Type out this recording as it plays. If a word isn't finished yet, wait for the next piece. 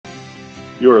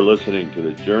You are listening to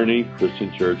the Journey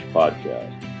Christian Church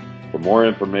podcast. For more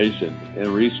information and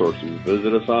resources,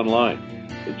 visit us online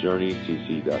at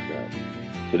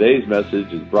journeycc.net. Today's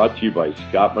message is brought to you by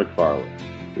Scott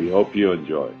McFarland. We hope you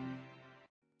enjoy.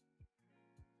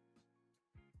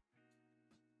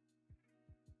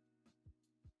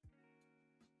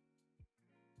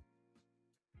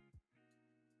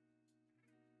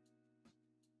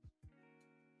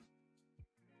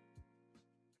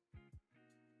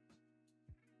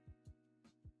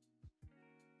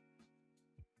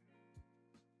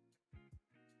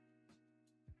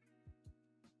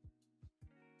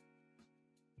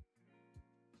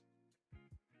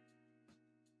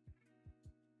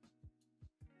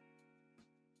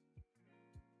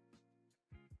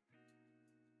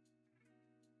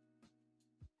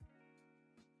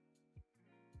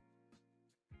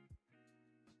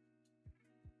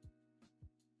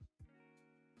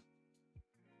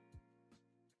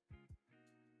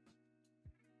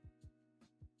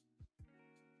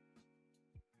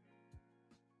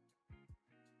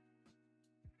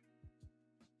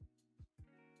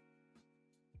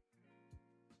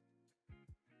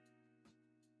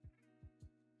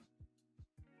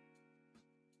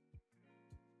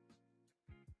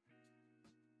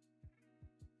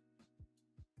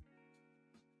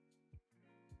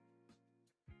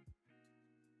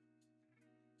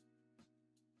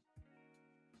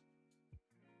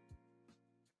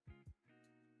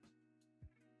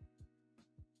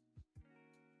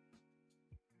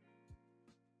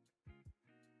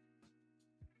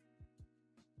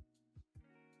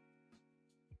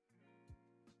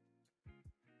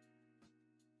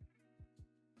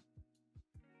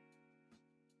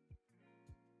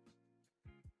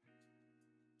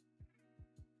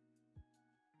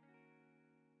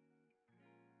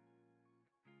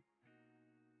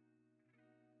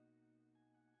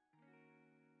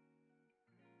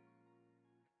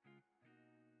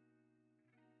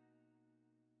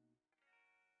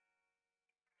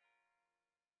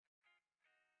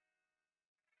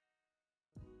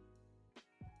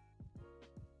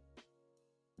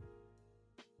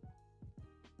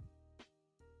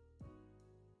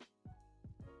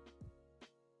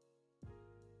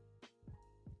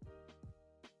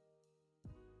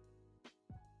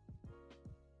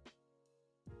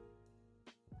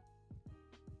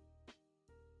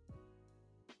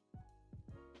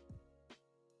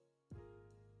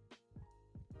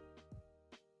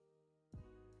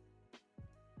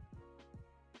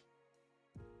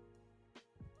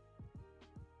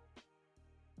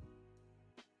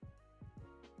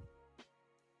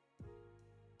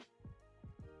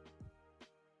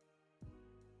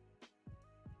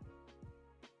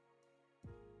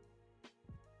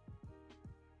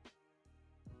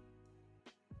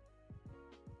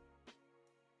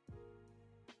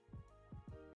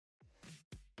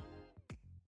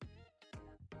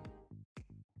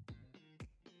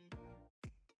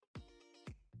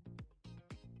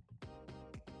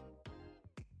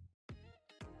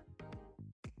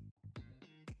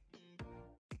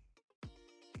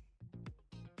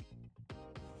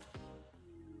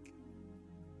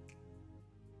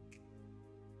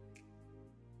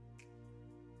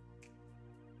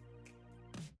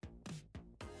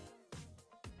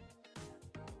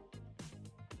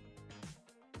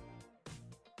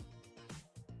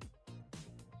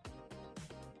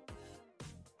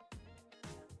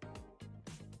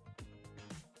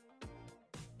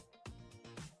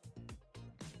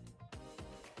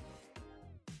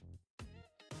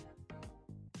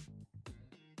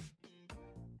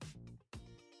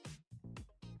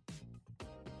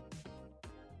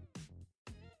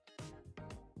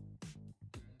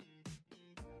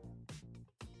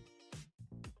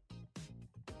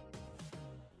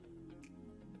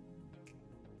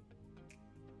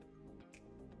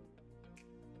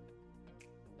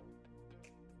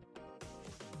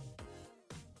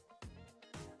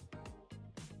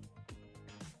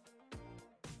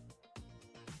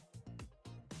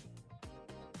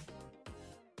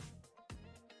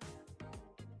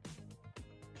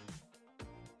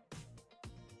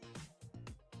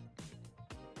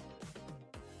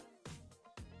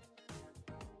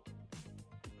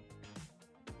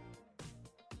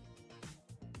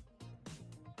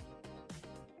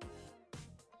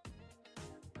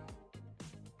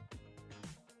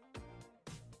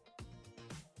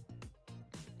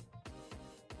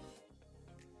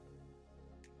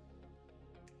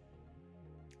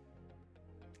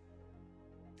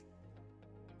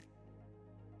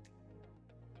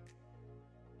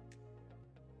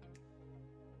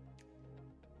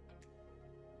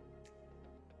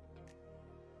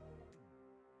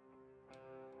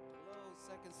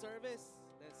 Second service.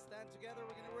 Let's stand together.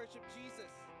 We're going to worship Jesus.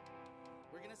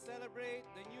 We're going to celebrate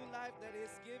the new life that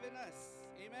He's given us.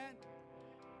 Amen.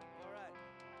 All right.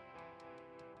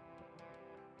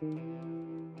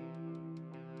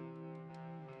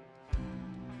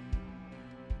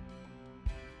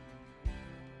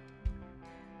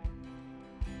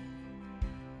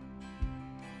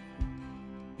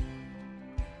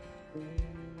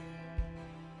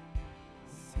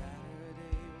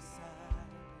 Saturday was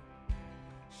silent,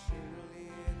 surely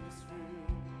it was true.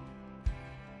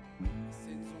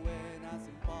 Since when has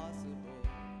impossible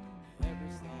ever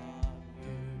stopped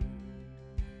you?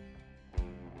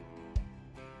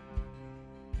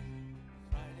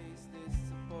 Fridays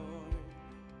disappoint,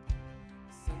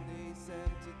 Sundays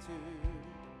empty too.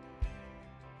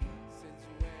 Since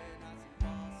when has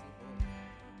impossible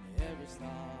ever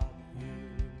stopped you?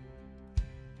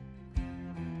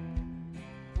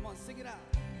 Come on, sing it out.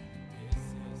 This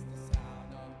is the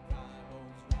sound of dry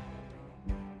bones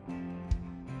rattling.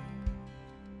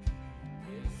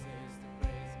 This is the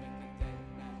praise make the dead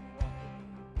man walk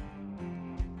again.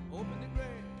 Open the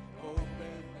grave, open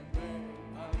the grave.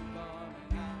 I'm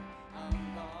coming out, I'm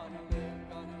gonna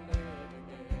live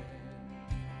again.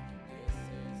 This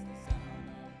is the sound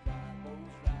of dry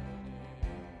bones rattling.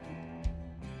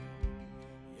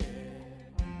 Yeah.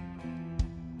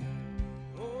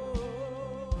 Oh.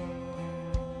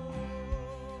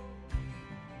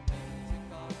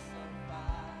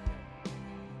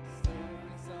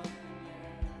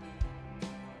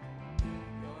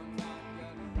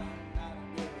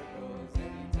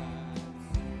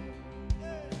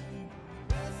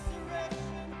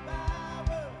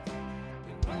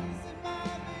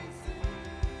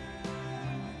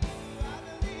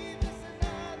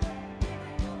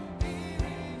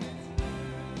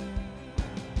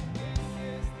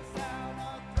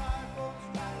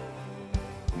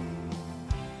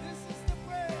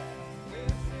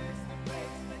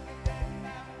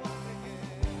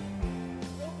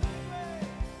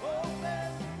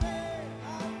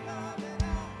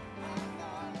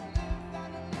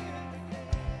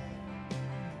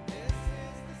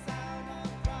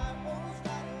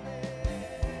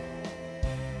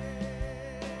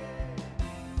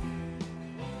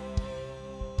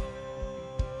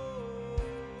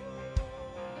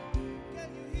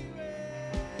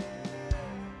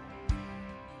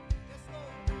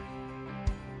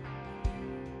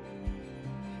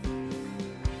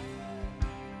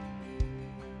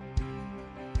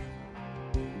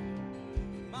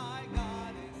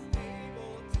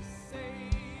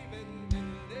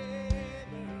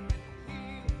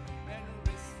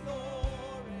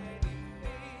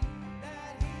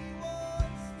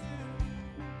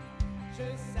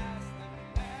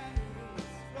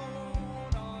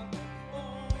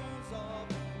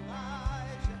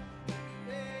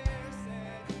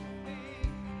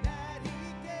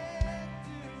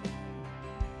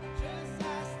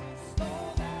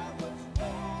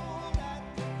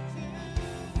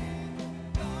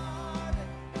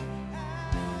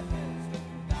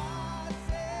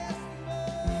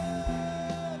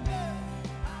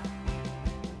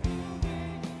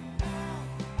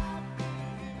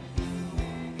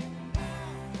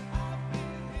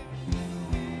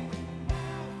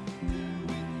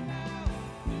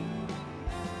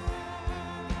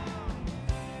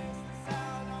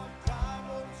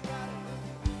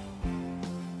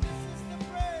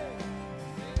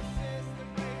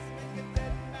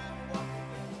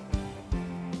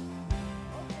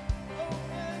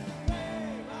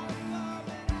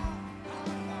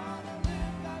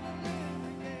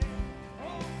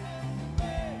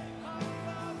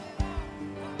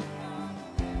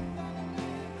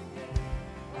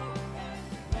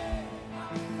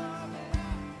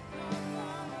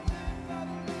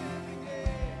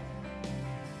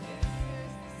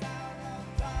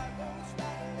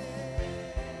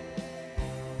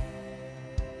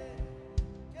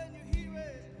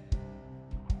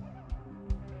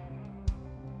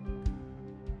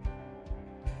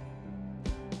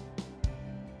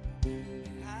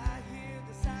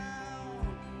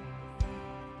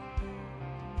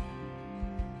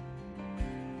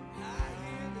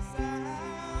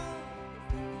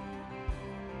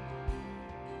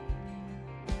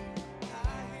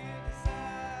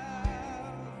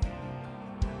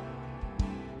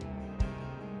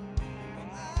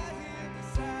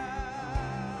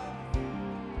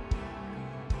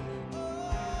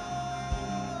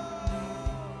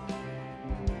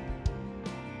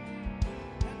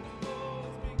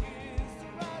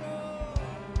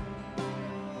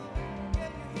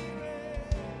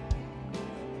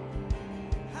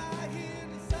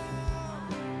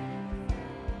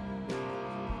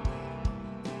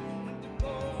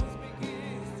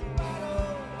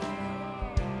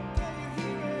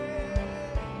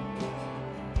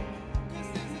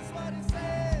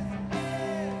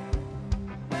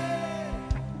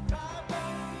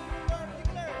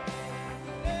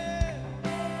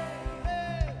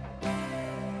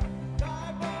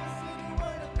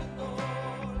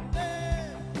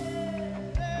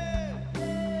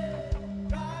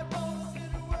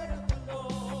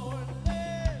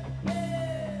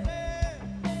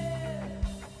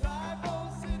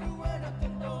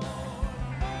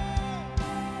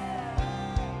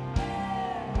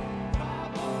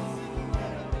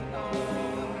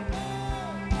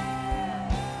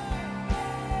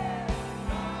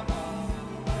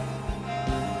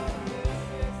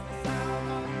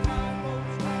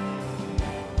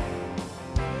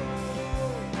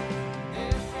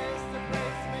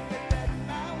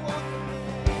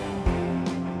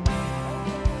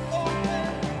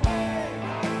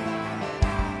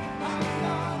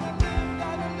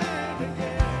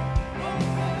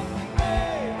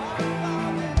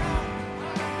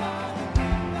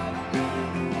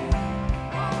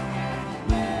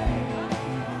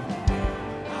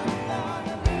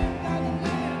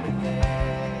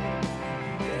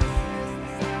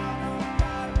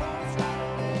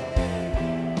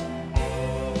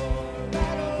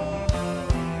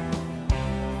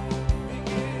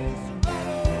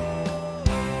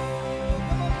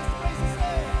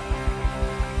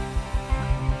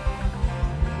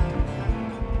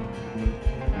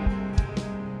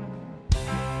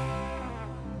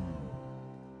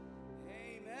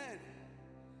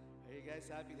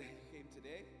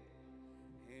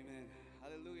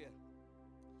 Hallelujah.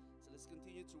 So let's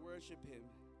continue to worship Him.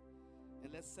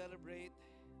 And let's celebrate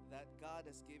that God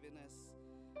has given us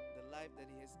the life that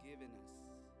He has given us.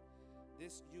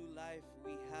 This new life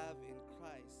we have in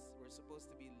Christ, we're supposed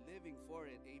to be living for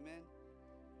it. Amen.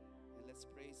 And let's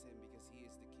praise Him because He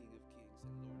is the King of Kings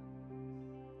and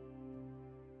Lord of Lords.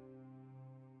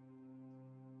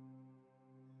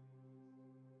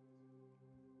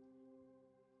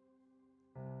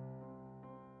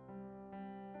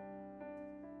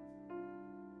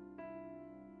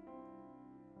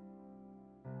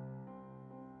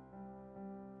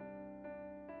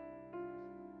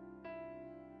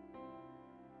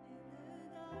 In the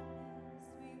darkness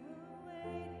we were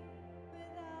waiting,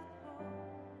 without hope,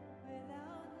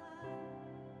 without light,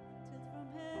 till from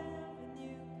heaven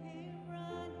you came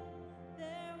running.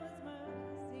 There was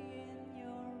mercy in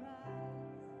your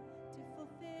eyes, to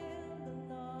fulfill the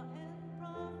law and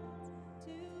prophets.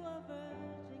 To a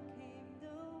virgin came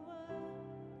the word,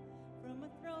 from a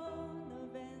throne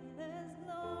of endless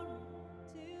glory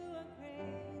to a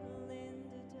cradle in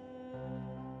the dirt.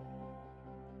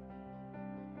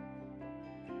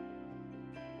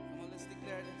 Come on, let's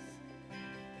declare this.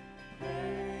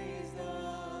 Praise the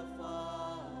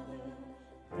Father,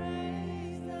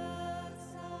 praise the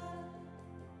Son,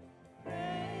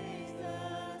 praise the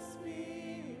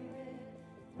Spirit,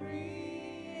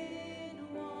 three in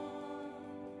one.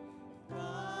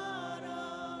 God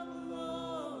of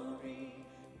glory,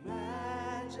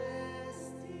 majesty,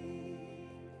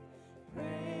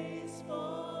 praise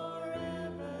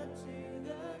forever to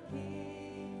the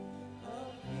King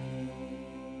of Kings.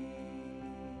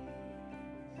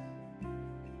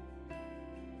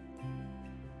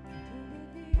 To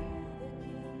reveal the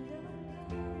kingdom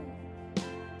coming, to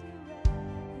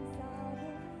reconcile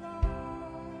the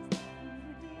lost, to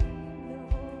redeem the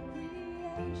whole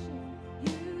creation.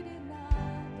 You did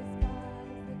not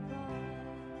despise the cross,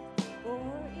 for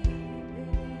even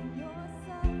in your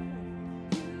suffering,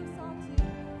 you saw to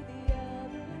the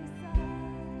other side,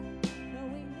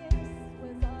 knowing this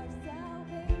was our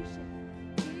salvation.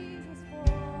 Jesus,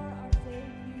 for our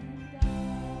sake you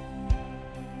died.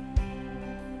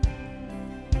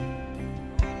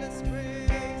 Let's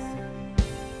praise.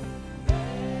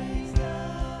 Praise the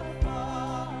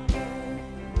Father,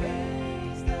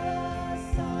 praise the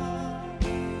Son,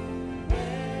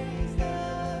 praise the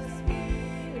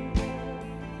Spirit,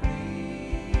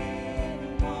 three in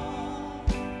one.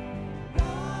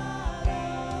 God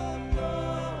of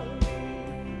glory,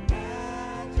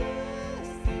 majesty,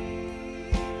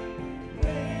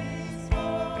 praise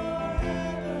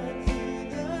forever to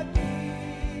the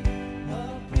King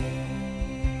of Kings.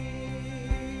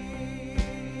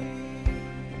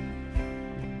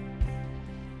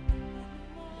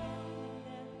 Morning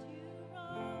that you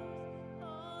rose,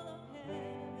 all of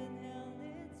heaven held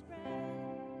its breath,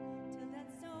 till that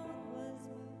stone was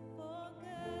moved for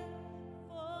good,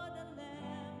 for the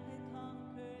Lamb had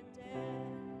conquered death,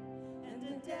 and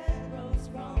the dead rose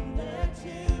from their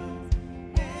tombs,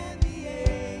 and the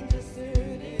angels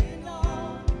stood in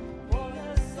awe, for the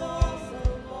souls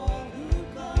of all who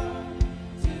come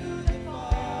to the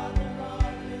Father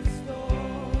are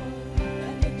restored.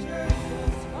 And the church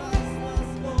was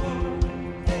Christless born,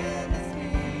 and the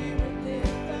Spirit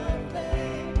lit the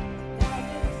flame. Now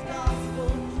this gospel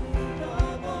truth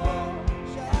of all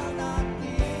shall not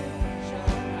dim,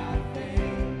 shall not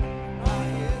fade. By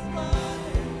His blood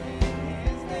and in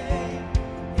His name,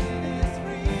 in His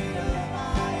freedom I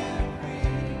am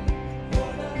free. For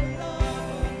the love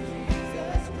of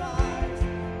Jesus Christ,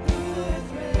 who has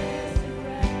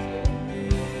resurrected me.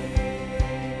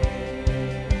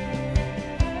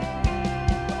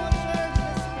 Come on, church,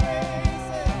 let's praise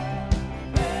Him.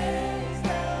 Praise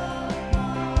the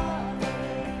Father,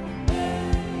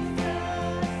 praise the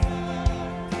Son,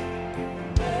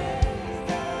 praise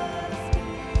the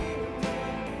Spirit,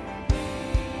 three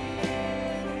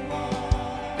in one.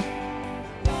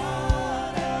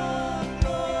 God of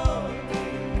glory,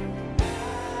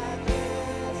 majesty,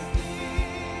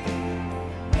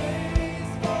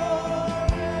 praise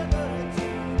forever to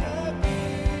the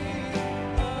King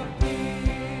of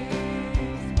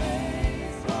Kings.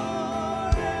 Praise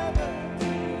forever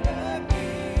to the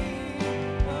King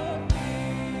of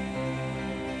Kings.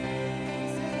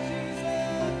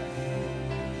 Jesus.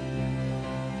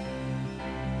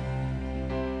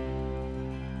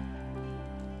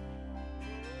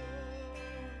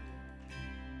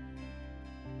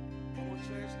 Come on,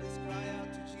 church, let's cry out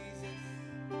to Jesus.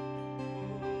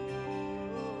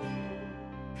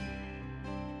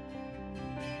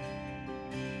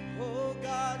 Oh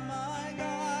God, my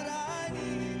God, I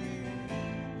need you.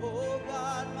 Oh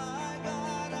God, my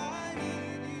God, I need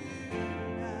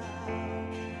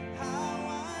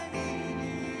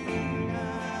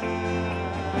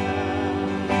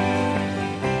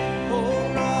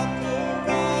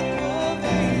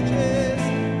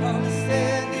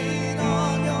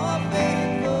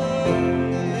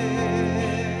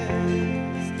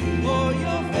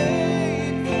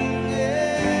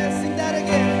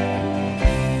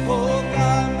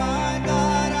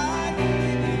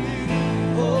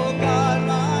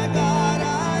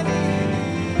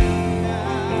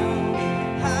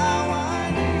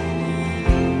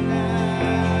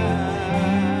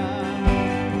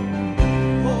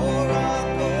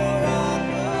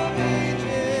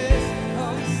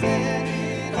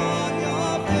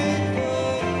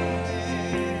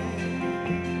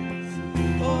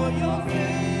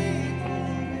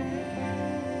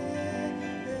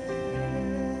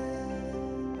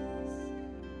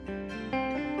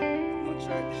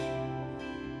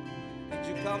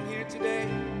come here today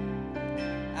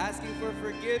asking for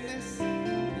forgiveness?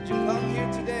 Did you come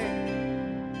here today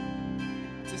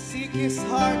to seek His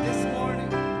heart this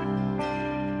morning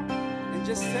and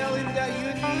just tell Him that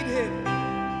you need Him?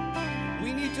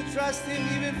 We need to trust Him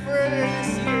even further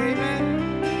this year,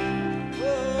 amen?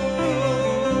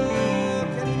 Oh,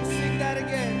 can we sing that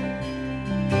again?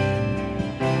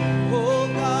 Oh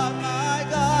God, my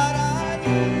God, I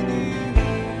need you.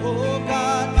 Oh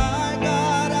God, my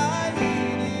God, I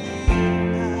need you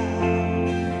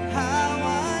now. How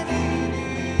I need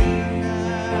you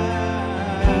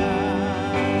now.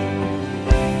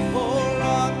 Oh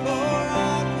rock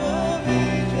of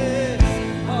ages,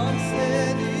 I'm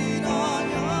standing on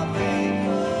your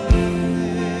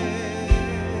faithfulness.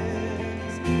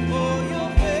 Oh, your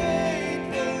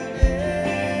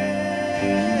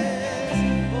faithfulness.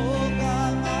 Oh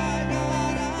God, my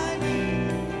God, I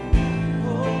need you.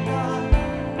 Oh God.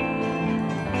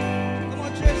 Come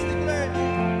on, church, declare it.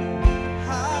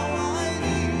 How I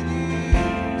need you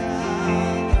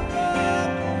now. The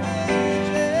rock of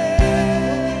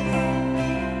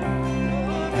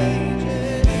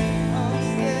ages, I'm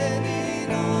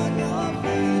standing on your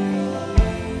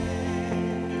faithfulness.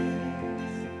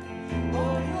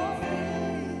 Oh, your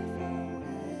faithfulness.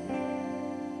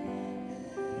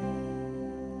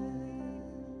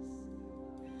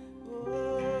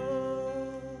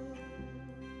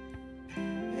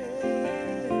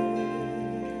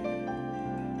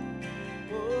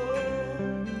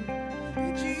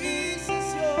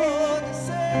 Jesus, you're the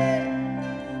same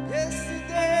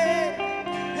yesterday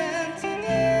and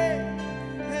today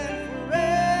and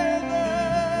forever.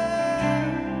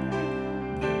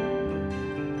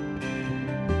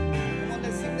 Come on,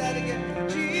 let's sing that again.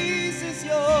 Jesus,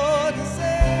 you're the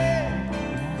same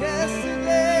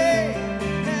yesterday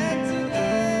and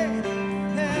today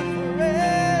and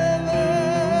forever.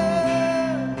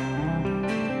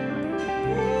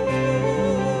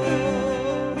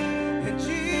 And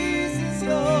Jesus,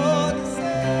 you're the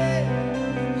same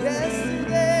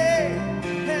yesterday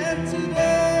and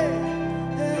today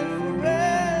and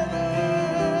forever.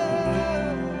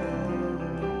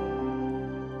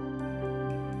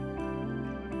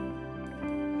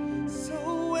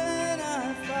 So when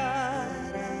I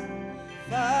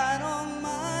fight on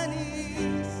my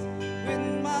knees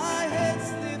with my head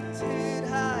lifted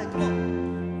high. Come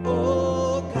on.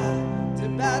 Oh God, the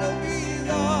battle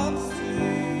belongs to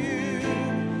you.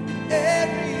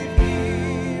 Every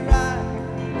fear I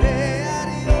lay at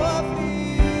your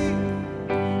feet.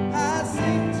 I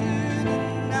sing to the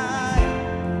night.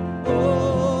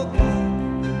 Oh God,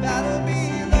 the battle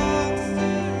belongs to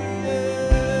you.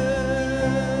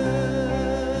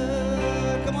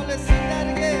 Come on, let's sing that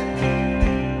again.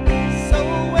 So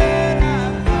when I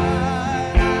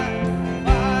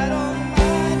fight on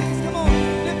my knees. Come on,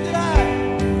 lift it high.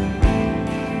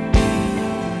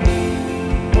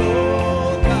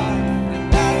 Oh God, the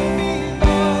battle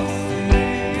belongs to you.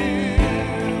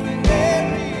 And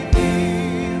every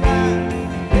fear I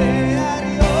lay at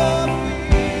your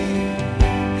feet.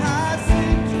 I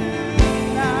sing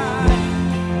tonight.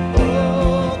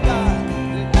 Oh God,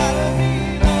 the battle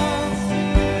belongs to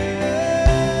you.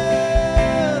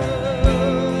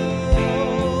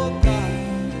 Oh God,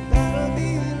 the battle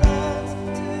belongs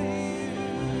to you.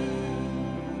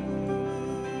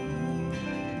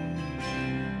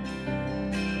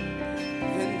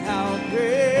 And how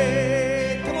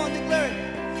great, come on, declare it,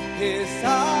 is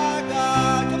our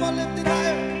God. Come on, lift it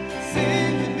higher.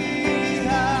 Sing with me,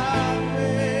 how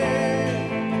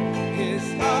great is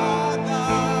our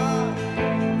God.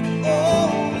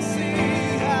 Oh, we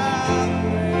see how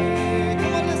great.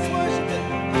 Come on, let's worship it.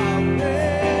 How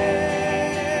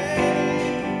great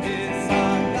is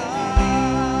our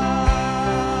God.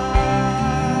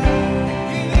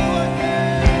 Give you a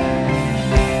name.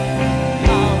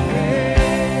 How great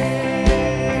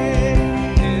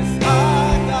is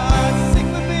our God. Sing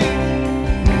with me.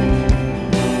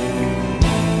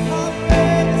 How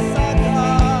great is our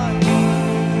God.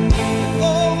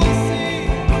 Oh, we see.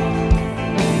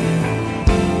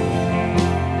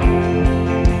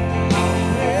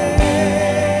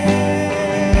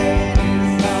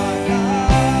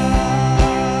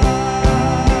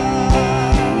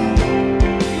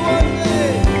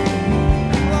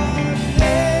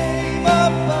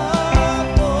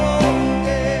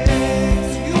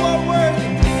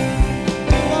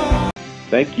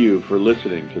 Thank you for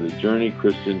listening to the Journey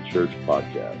Christian Church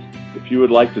podcast. If you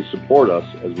would like to support us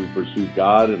as we pursue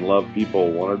God and love people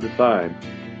one at a time,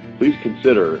 please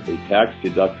consider a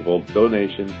tax-deductible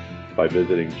donation by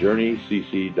visiting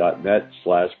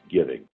journeycc.net/giving.